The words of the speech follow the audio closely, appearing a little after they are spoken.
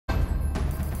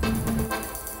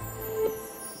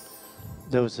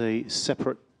there was a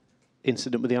separate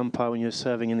incident with the umpire when you were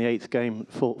serving in the 8th game,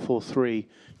 4-3.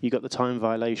 You got the time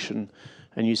violation,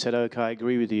 and you said, "Okay, I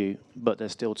agree with you," but they're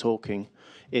still talking.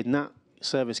 In that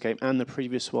service game and the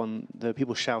previous one, there were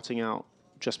people shouting out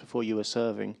just before you were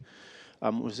serving.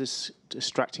 Was this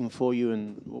distracting for you,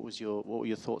 and what were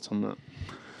your thoughts on that?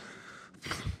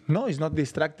 No, it's not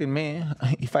distracting me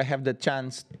if I have the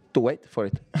chance to wait for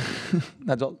it.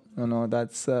 That's all.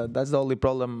 That's the only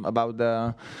problem about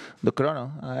the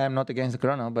chrono. I am not against the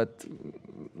chrono, but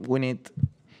we need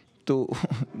to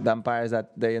the umpires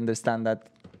that they understand that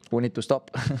we need to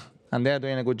stop, and they are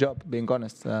doing a good job. Being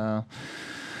honest,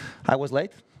 I was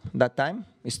late that time.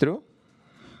 It's true.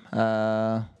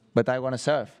 But I want to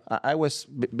serve. I was,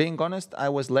 being honest, I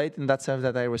was late in that serve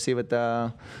that I received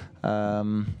a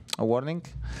warning.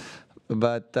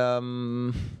 But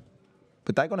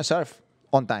I gonna serve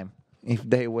on time if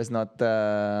they was not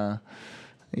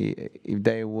if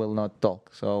they will not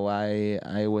talk. So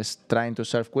I was trying to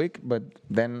serve quick, but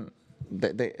then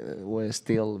they were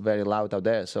still very loud out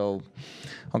there. So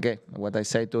okay, what I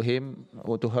say to him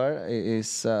or to her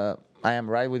is. I am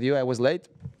right with you. I was late,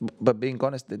 but being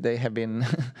honest, they have been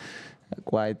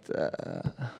quite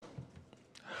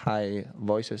high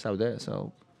voices out there,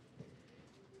 so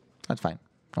that's fine,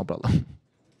 no problem.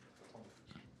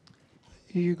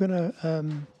 You're gonna.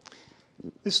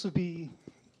 This would be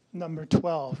number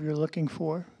 12 you're looking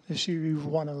for. This year you've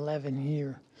won 11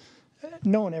 here.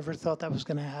 No one ever thought that was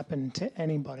going to happen to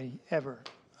anybody ever.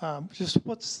 Just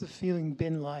what's the feeling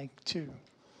been like to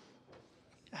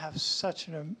have such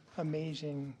an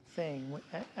amazing thing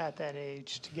at that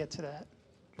age to get to that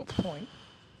point?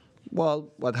 Well,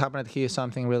 what happened here is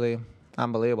something really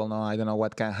unbelievable. No, I don't know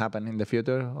what can happen in the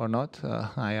future or not.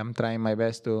 I am trying my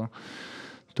best to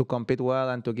compete well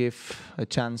and to give a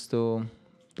chance to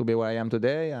be where I am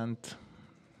today. And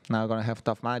now I'm gonna have a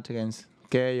tough match against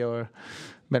Kay or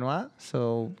Benoit.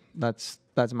 So that's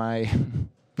my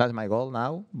that's my goal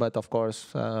now. But of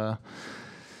course.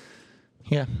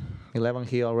 Yeah, 11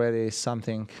 here already is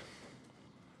something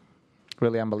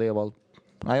really unbelievable.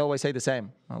 I always say the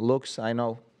same. Looks, I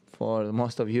know, for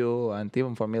most of you and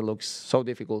even for me, looks so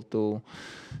difficult to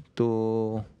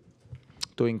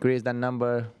increase that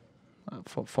number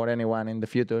for anyone in the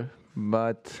future.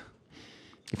 But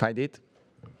if I did,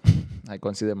 I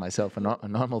consider myself a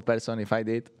normal person. If I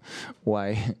did,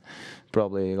 why?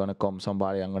 Probably gonna come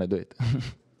somebody and gonna do it.